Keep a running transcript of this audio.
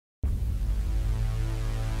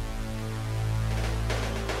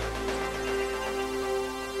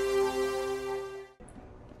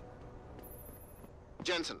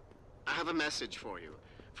Jensen, I have a message for you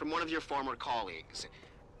from one of your former colleagues,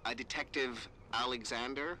 a Detective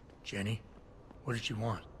Alexander. Jenny, what did you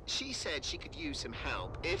want? She said she could use some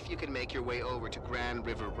help if you can make your way over to Grand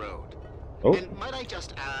River Road. Oh, And might I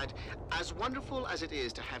just add, as wonderful as it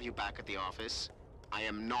is to have you back at the office, I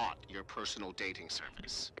am not your personal dating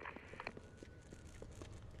service.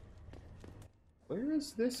 where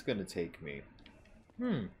is this gonna take me?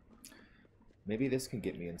 Maybe this can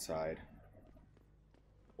get me inside.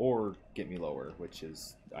 Or get me lower, which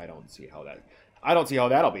is... I don't see how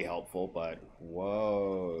that'll be helpful, but...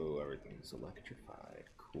 Whoa, everything's electrified.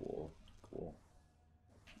 Cool. Cool.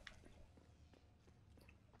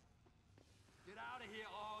 Get out of here,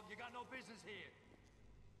 Og. You got no business here.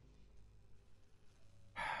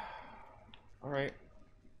 Alright.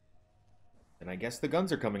 And I guess the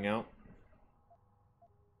guns are coming out.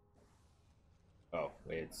 Oh,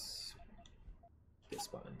 it's... this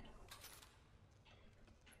button.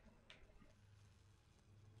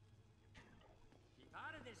 Keep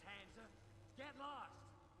out of this, Hansa. Get lost.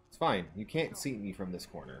 It's fine. You can't see me from this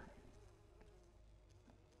corner.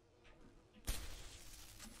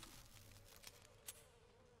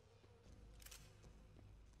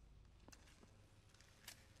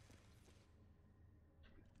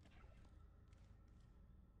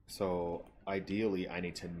 So, ideally, I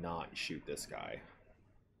need to not shoot this guy.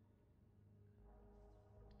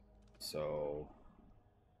 So...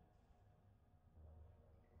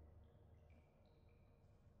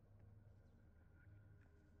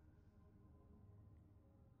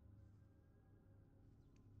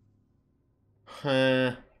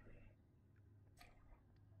 Huh.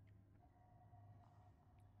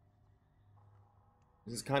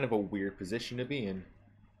 This is kind of a weird position to be in.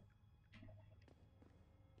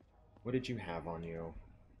 What did you have on you?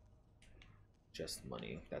 Just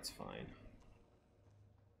money. That's fine.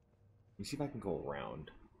 Let me see if I can go around.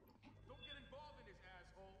 Don't get involved in this,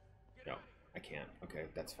 asshole. Get No, out of here. I can't. Okay,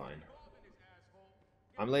 that's fine. Involved in this, asshole.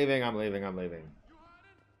 I'm leaving, I'm leaving, I'm leaving. You heard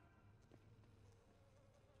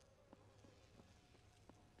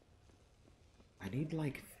it? I need,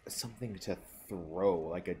 like, something to throw,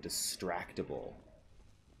 like a distractible.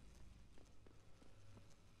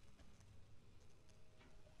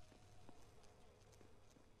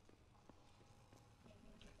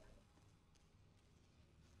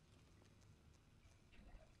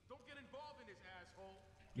 Don't get involved in this, asshole.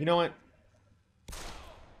 You know what?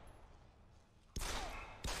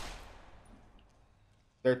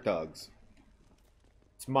 They're thugs.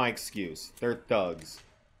 It's my excuse. They're thugs.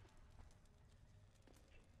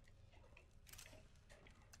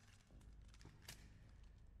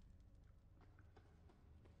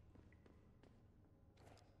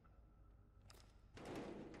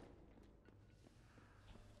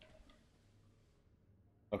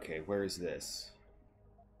 Okay, where is this?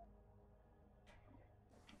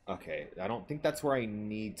 Okay, I don't think that's where I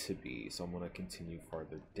need to be, so I'm going to continue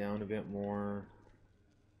farther down a bit more.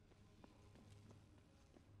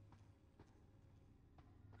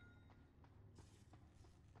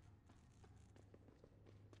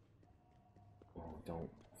 Oh, don't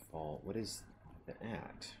fall. What is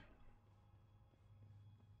that?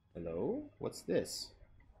 Hello? What's this?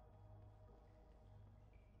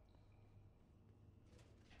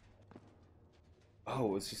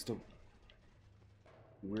 Oh, it's just a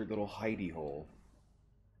weird little hidey hole.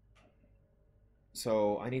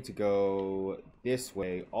 So I need to go this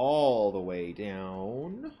way, all the way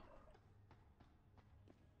down.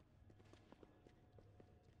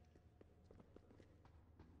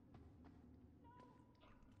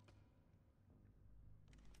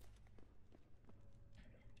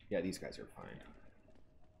 Yeah, these guys are fine.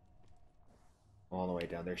 All the way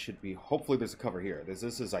down. There should be... Hopefully there's a cover here. This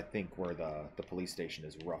is, I think, where the police station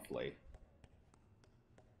is, roughly.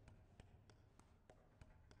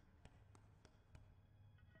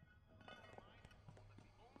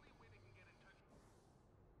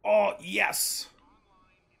 Oh, yes!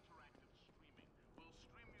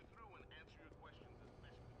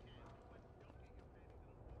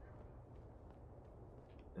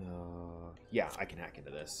 Yeah, I can hack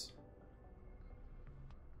into this.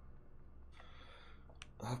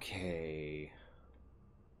 Okay.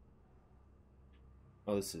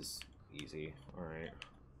 Oh, this is easy. Alright.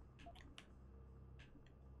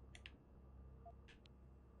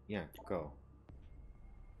 Yeah, go.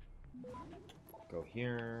 Go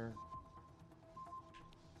here.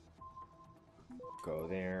 Go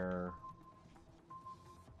there.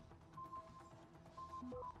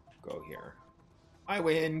 Go here. I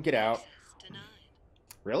win. Get out. Denied.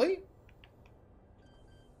 Really?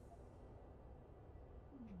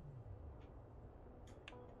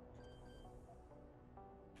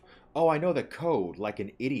 Oh, I know the code, like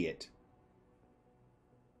an idiot.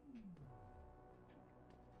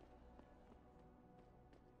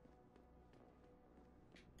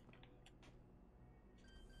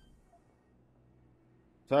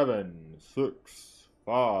 Seven, 6,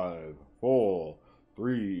 5, 4,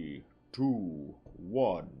 3, 2,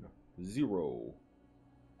 1, 0.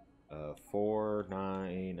 4,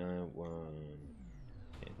 9, 1.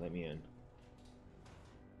 Okay, let me in.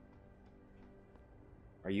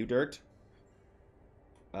 Are you dirt?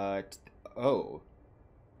 Oh.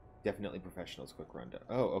 Definitely professionals, quick rundown.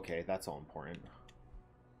 Oh, okay, that's all important.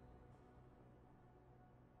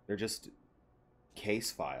 They're just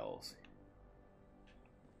case files.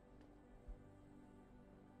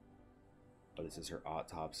 Oh, this is her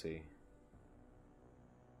autopsy.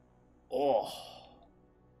 Oh.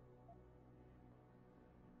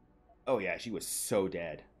 Oh yeah, she was so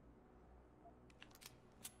dead.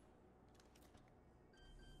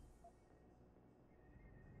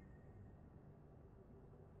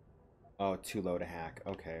 Oh, too low to hack.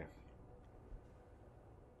 Okay.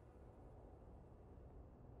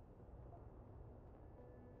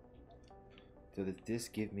 So did this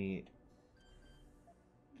give me...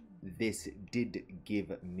 This did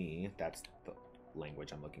give me... That's the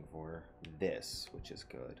language I'm looking for. This, which is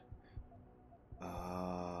good.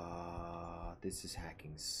 This is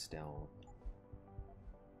hacking stealth.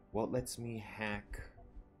 What lets me hack...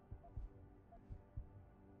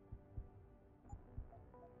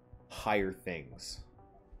 higher things?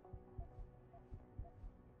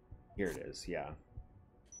 Here it is, yeah.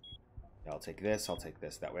 I'll take this, I'll take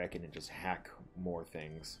this. That way I can just hack more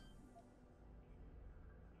things.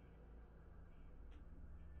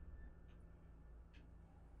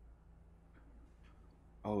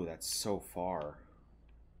 Oh, that's so far.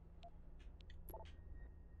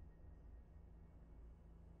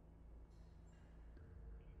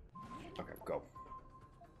 Okay, go.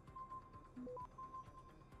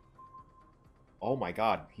 Oh my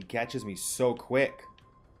god, he catches me so quick.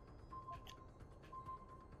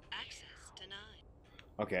 Access denied.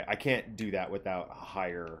 Okay, I can't do that without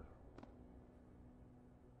higher...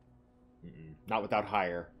 Not without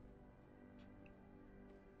higher.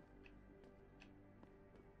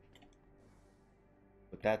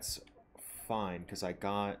 But that's fine, because I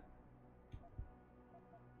got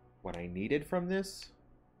what I needed from this.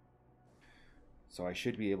 So I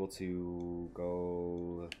should be able to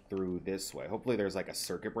go through this way. Hopefully there's like a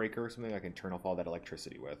circuit breaker or something I can turn off all that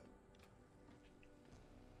electricity with.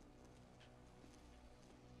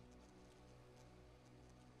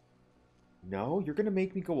 No? You're going to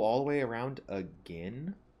make me go all the way around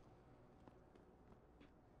again?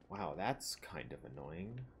 Wow, that's kind of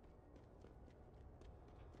annoying.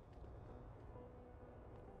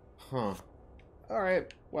 Huh.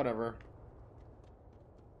 Alright, whatever.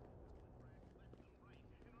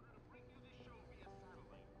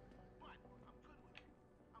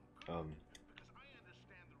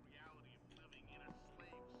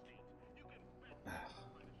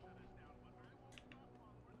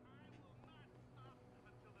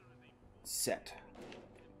 Set.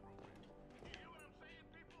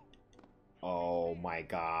 Oh my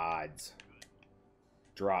god.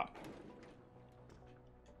 Drop.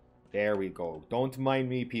 There we go. Don't mind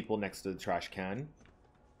me, people next to the trash can.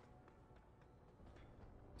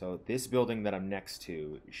 So this building that I'm next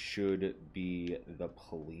to should be the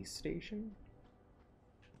police station?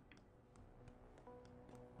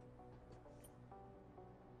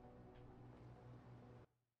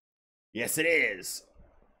 Yes, it is!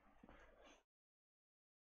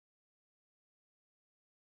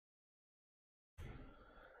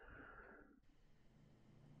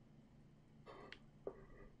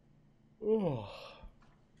 Oh,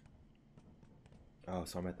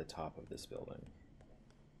 so I'm at the top of this building.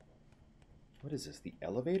 What is this? The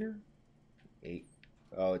elevator?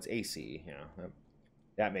 Oh, it's AC. Yeah,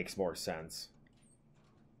 that makes more sense.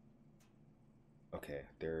 Okay,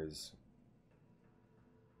 there's...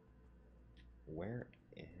 Where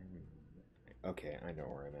am I? Okay, I know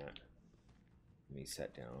where I'm at. Let me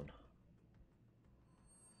set down.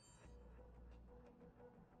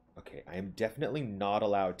 Okay, I am definitely not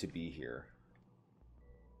allowed to be here.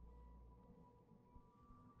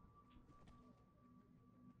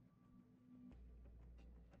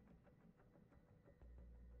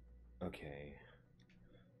 Okay.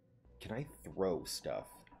 Can I throw stuff?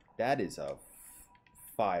 That is a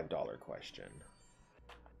 $5 question.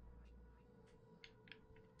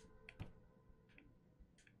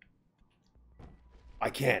 I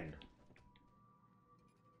can.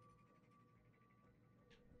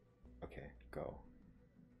 Okay, go.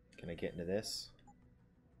 Can I get into this?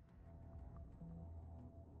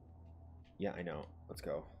 Yeah, I know. Let's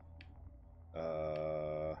go.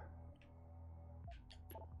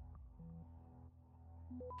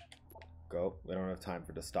 Go. We don't have time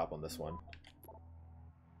to stop on this one.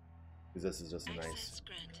 Because this is just a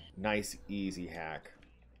nice, easy hack.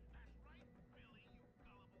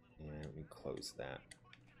 And let me close that.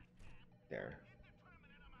 There.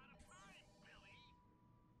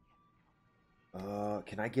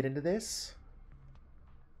 Can I get into this?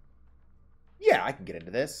 Yeah, I can get into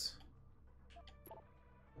this.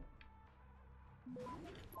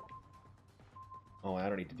 Oh, I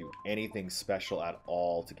don't need to do anything special at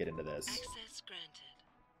all to get into this. Access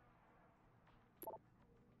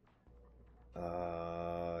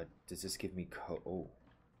granted. Does this give me oh.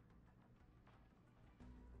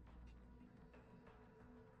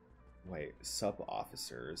 Wait,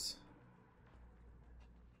 sub-officers.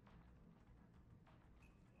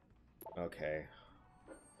 Okay.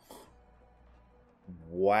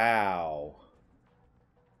 Wow.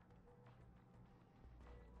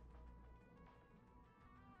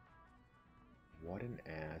 What an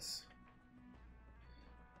ass.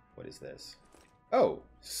 What is this? Oh,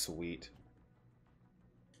 sweet.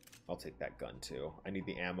 I'll take that gun too. I need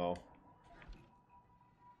the ammo.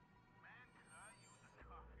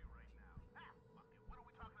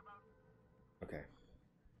 Okay.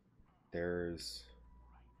 There's...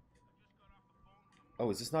 Oh,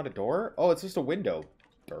 is this not a door? Oh, it's just a window.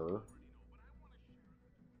 Durr.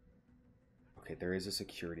 Okay, there is a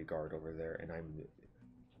security guard over there, and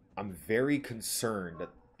I'm very concerned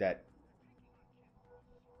that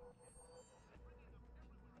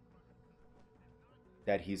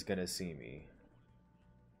he's gonna see me.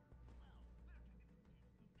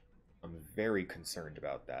 I'm very concerned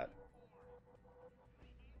about that.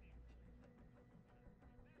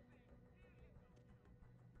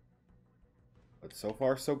 But so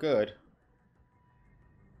far, so good.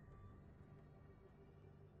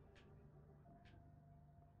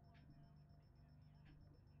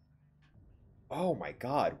 Oh my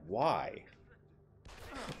god, why?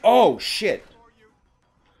 Oh, shit!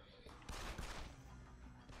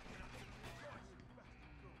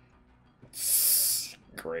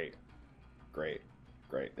 Great. Great.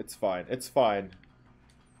 Great. It's fine. It's fine.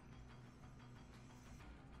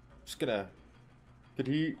 Just gonna... Could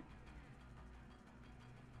he...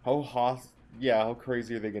 how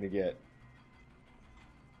crazy are they gonna get?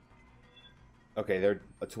 Okay, they're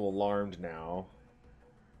too alarmed now.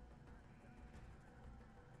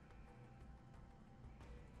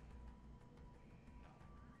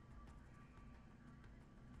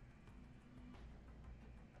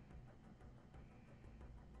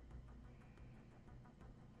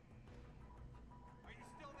 Are you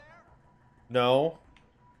still there? No.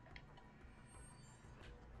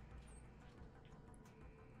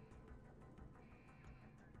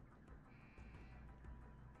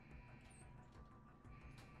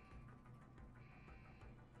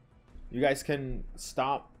 You guys can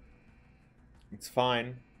stop. It's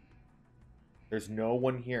fine. There's no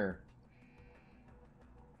one here.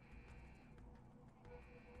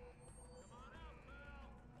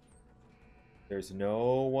 There's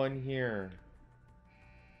no one here.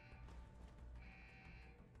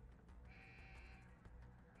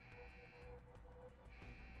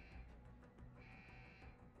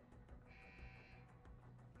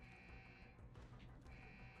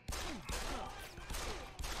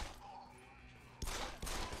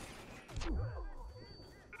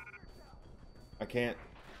 I can't.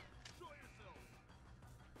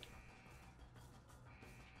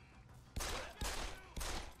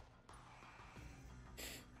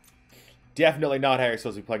 Definitely not how you're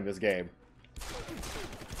supposed to be playing this game.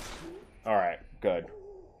 Alright, good.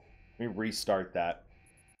 Let me restart that.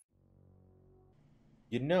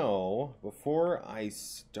 You know, before I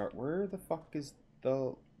start... Where the fuck is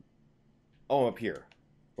the... Oh, up here.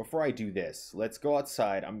 Before I do this, let's go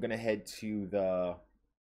outside. I'm gonna head to the...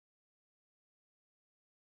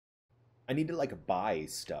 I need to, like, buy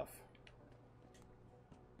stuff.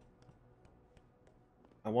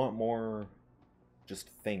 I want more... just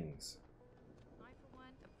things. I, for one,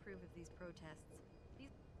 approve of these protests.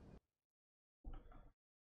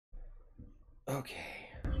 Okay.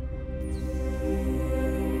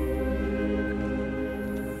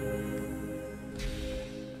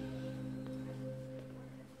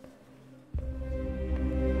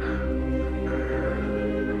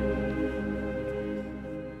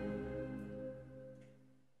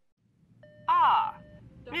 Ah,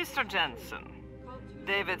 Mr. Jensen.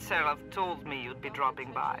 David Seraph told me you'd be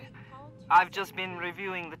dropping by. I've just been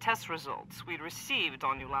reviewing the test results we received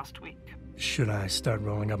on you last week. Should I start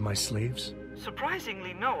rolling up my sleeves?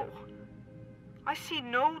 Surprisingly, no. I see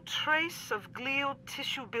no trace of glial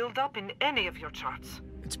tissue buildup in any of your charts.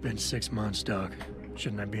 It's been 6 months, Doc.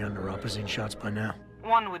 Shouldn't I be under opposite shots by now?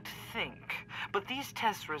 One would think, but these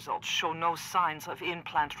test results show no signs of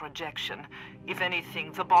implant rejection. If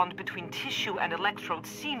anything, the bond between tissue and electrode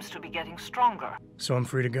seems to be getting stronger. So I'm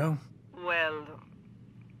free to go? Well,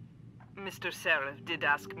 Mr. Seraph did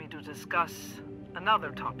ask me to discuss another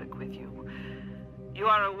topic with you. You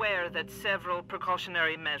are aware that several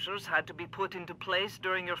precautionary measures had to be put into place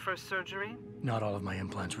during your first surgery? Not all of my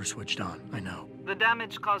implants were switched on, I know. The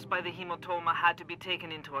damage caused by the hematoma had to be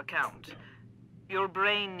taken into account. Your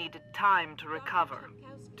brain needed time to recover,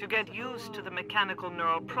 to get used to the mechanical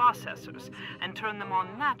neural processors and turn them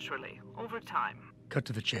on naturally over time. Cut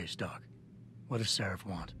to the chase, Doc. What does Seraph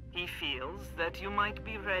want? He feels that you might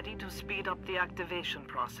be ready to speed up the activation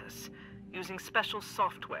process using special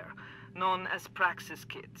software known as Praxis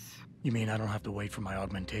kits. You mean I don't have to wait for my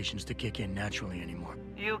augmentations to kick in naturally anymore?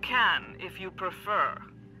 You can, if you prefer.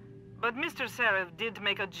 But Mr. Seraph did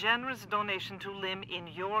make a generous donation to LIM in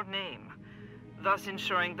your name, thus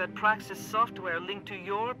ensuring that Praxis software linked to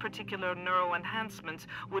your particular neuro enhancements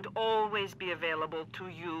would always be available to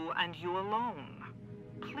you and you alone.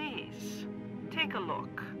 Please, take a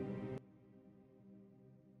look.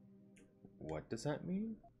 What does that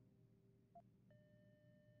mean?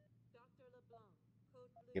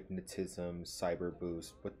 Hypnotism, cyber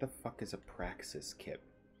boost. What the fuck is a Praxis kit?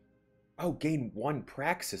 Oh, gain 1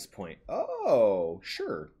 Praxis point. Oh,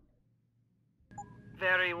 sure.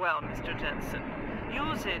 Very well, Mr. Jensen.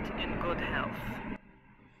 Use it in good health.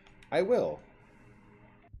 I will.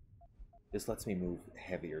 This lets me move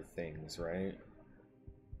heavier things, right?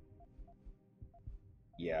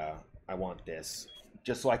 Yeah, I want this.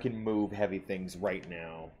 Just so I can move heavy things right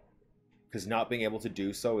now. Because not being able to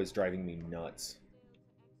do so is driving me nuts.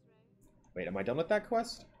 Wait, am I done with that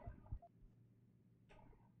quest?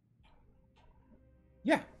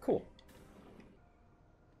 Yeah, cool.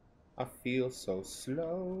 I feel so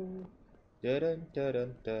slow. Dun dun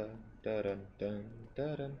dun dun dun dun dun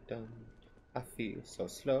dun dun. I feel so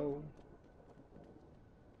slow.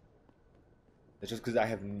 It's just because I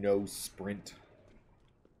have no sprint.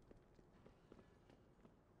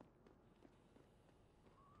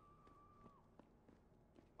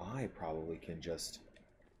 I probably can just...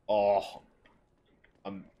 Oh,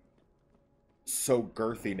 I'm so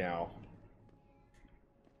girthy now.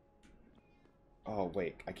 Oh,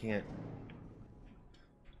 wait, I can't...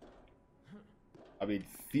 I mean,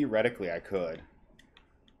 theoretically I could.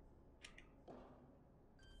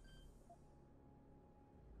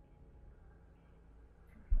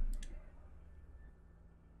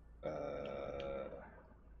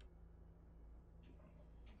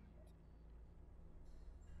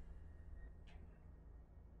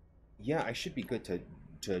 Yeah, I should be good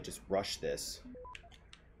to just rush this.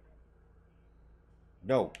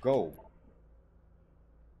 No, go.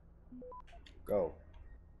 Go.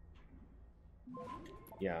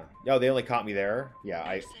 Yeah. No, they only caught me there.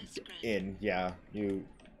 Yeah, yeah, you...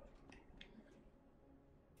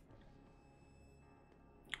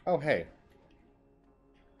 Oh, hey.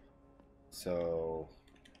 So...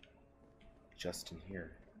 just in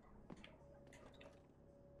here.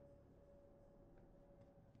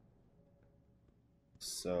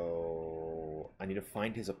 So... I need to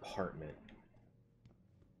find his apartment.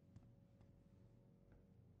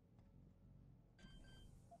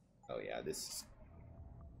 Oh yeah, this is...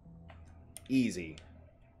 easy.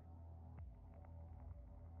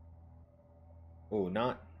 Oh,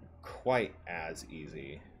 not quite as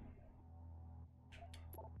easy.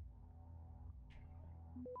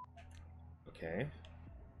 Okay.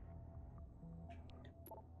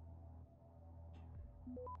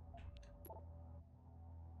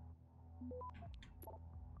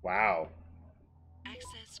 Wow.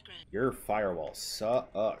 Access granted. Your firewall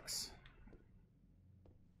sucks.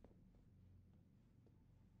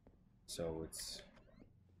 So it's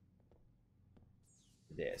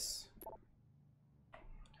this.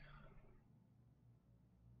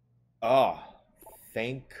 Ah,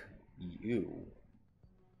 thank you.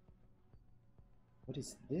 What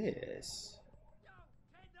is this? Yo,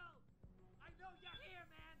 Kendall! I know you're here,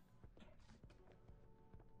 man!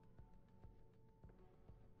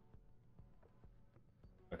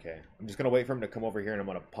 Okay, I'm just gonna wait for him to come over here and I'm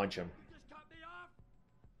gonna punch him. You just cut me off?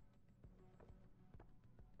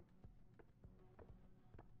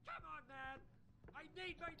 Come on, man! I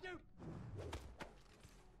need my dude!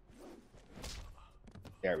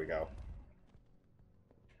 There we go.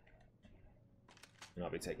 And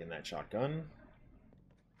I'll be taking that shotgun.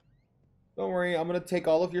 Don't worry, I'm gonna take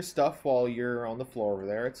all of your stuff while you're on the floor over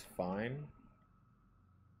there. It's fine.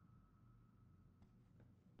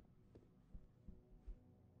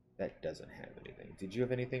 doesn't have anything. Did you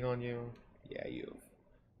have anything on you? Yeah, you.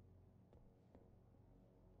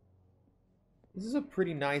 This is a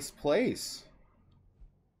pretty nice place.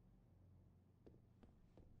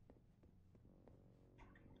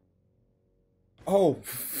 Oh.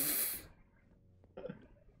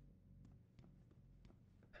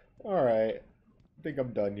 Alright. I think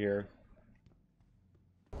I'm done here.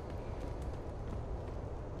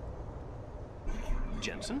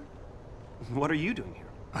 Jensen? What are you doing here?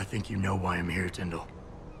 I think you know why I'm here, Tyndall.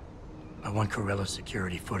 I want Corella's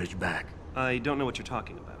security footage back. I don't know what you're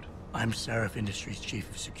talking about. I'm Seraph Industries' chief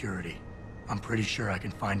of security. I'm pretty sure I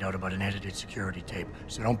can find out about an edited security tape,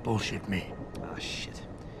 so don't bullshit me. Ah, shit.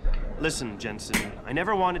 Listen, Jensen, I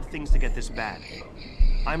never wanted things to get this bad.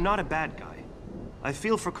 I'm not a bad guy. I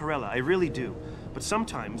feel for Corella, I really do. But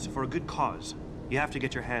sometimes, for a good cause, you have to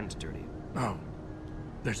get your hands dirty. Oh,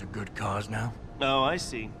 there's a good cause now? Oh, I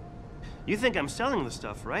see. You think I'm selling the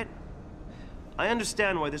stuff, right? I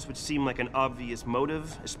understand why this would seem like an obvious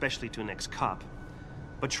motive, especially to an ex-cop.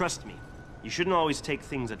 But trust me, you shouldn't always take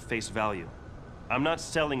things at face value. I'm not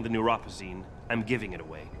selling the neuropazine, I'm giving it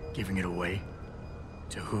away. Giving it away?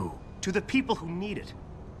 To who? To the people who need it.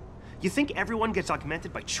 You think everyone gets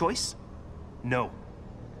augmented by choice? No.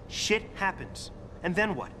 Shit happens. And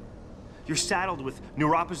then what? You're saddled with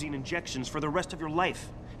neuropazine injections for the rest of your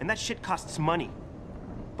life, and that shit costs money.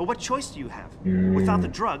 But what choice do you have? Without the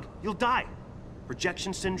drug, you'll die.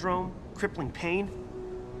 Rejection syndrome, crippling pain,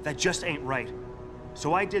 that just ain't right.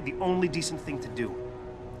 So I did the only decent thing to do.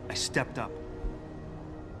 I stepped up.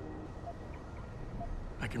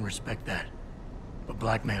 I can respect that. But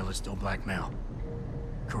blackmail is still blackmail.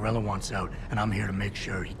 Corella wants out, and I'm here to make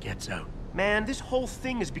sure he gets out. Man, this whole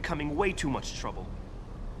thing is becoming way too much trouble.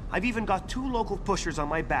 I've even got 2 local pushers on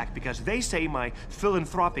my back because they say my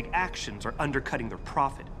philanthropic actions are undercutting their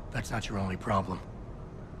profit. That's not your only problem.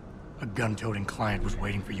 A gun-toting client was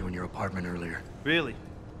waiting for you in your apartment earlier. Really?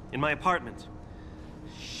 In my apartment?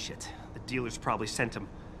 Shit, the dealers probably sent him.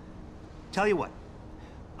 Tell you what,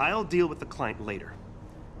 I'll deal with the client later.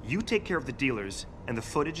 You take care of the dealers, and the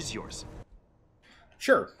footage is yours.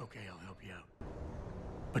 Sure. Okay, I'll help you out.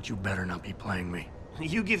 But you better not be playing me.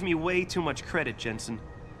 You give me way too much credit, Jensen.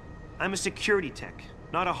 I'm a security tech,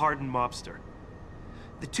 not a hardened mobster.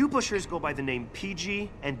 The 2 pushers go by the name PG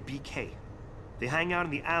and BK. They hang out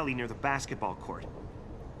in the alley near the basketball court.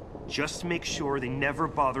 Just make sure they never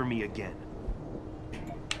bother me again.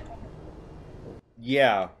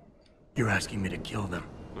 Yeah. You're asking me to kill them.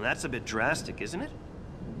 Well, that's a bit drastic, isn't it?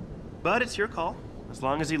 But it's your call, as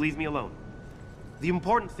long as you leave me alone. The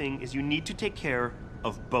important thing is you need to take care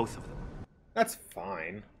of both of them. That's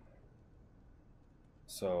fine.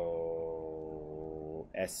 So...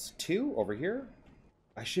 S2 over here?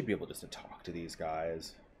 I should be able just to talk to these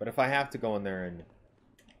guys. But if I have to go in there and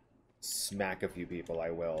smack a few people, I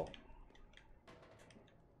will.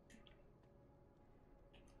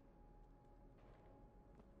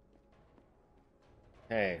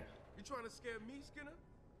 Hey. You trying to scare me, Skinner?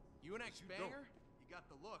 You an ex-banger? You got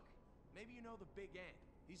the look. Maybe you know the Big Ant.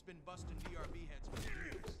 He's been busting DRB heads for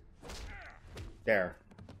years. There.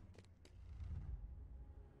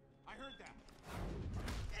 I heard that.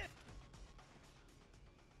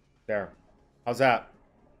 There. How's that?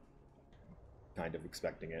 Kind of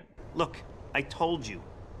expecting it. Look, I told you.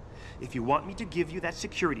 If you want me to give you that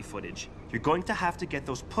security footage, you're going to have to get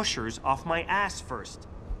those pushers off my ass first.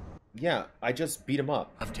 Yeah, I just beat him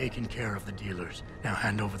up. I've taken care of the dealers. Now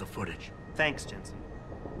hand over the footage. Thanks, Jensen.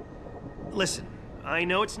 Listen, I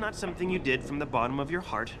know it's not something you did from the bottom of your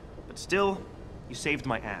heart, but still, you saved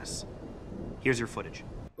my ass. Here's your footage.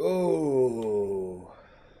 Oh.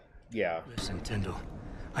 Yeah. Listen, Tyndall.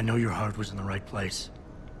 I know your heart was in the right place.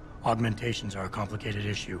 Augmentations are a complicated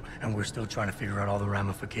issue, and we're still trying to figure out all the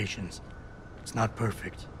ramifications. It's not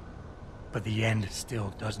perfect, but the end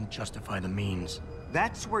still doesn't justify the means.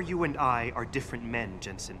 That's where you and I are different men,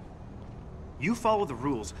 Jensen. You follow the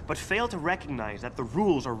rules, but fail to recognize that the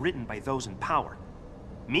rules are written by those in power.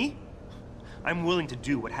 Me? I'm willing to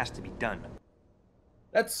do what has to be done.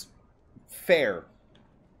 That's fair.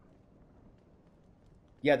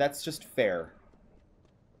 Yeah, that's just fair.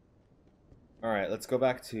 Alright, let's go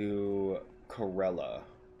back to Corella.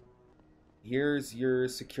 Here's your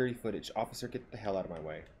security footage. Officer, get the hell out of my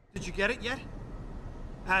way. Did you get it yet?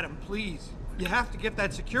 Adam, please. You have to get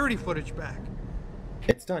that security footage back.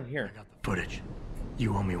 It's done here. I got the footage.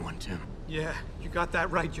 You owe me one, Tim. Yeah, you got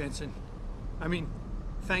that right, Jensen. I mean,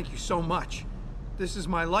 thank you so much. This is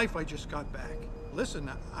my life I just got back.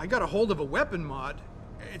 Listen, I got a hold of a weapon mod.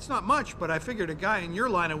 It's not much, but I figured a guy in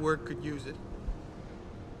your line of work could use it.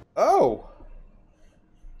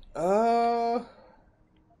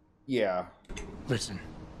 Yeah. Listen,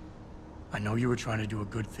 I know you were trying to do a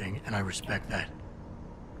good thing, and I respect that.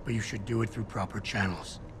 But you should do it through proper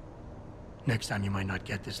channels. Next time you might not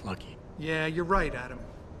get this lucky. Yeah, you're right, Adam.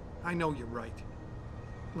 I know you're right.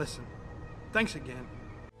 Listen, thanks again.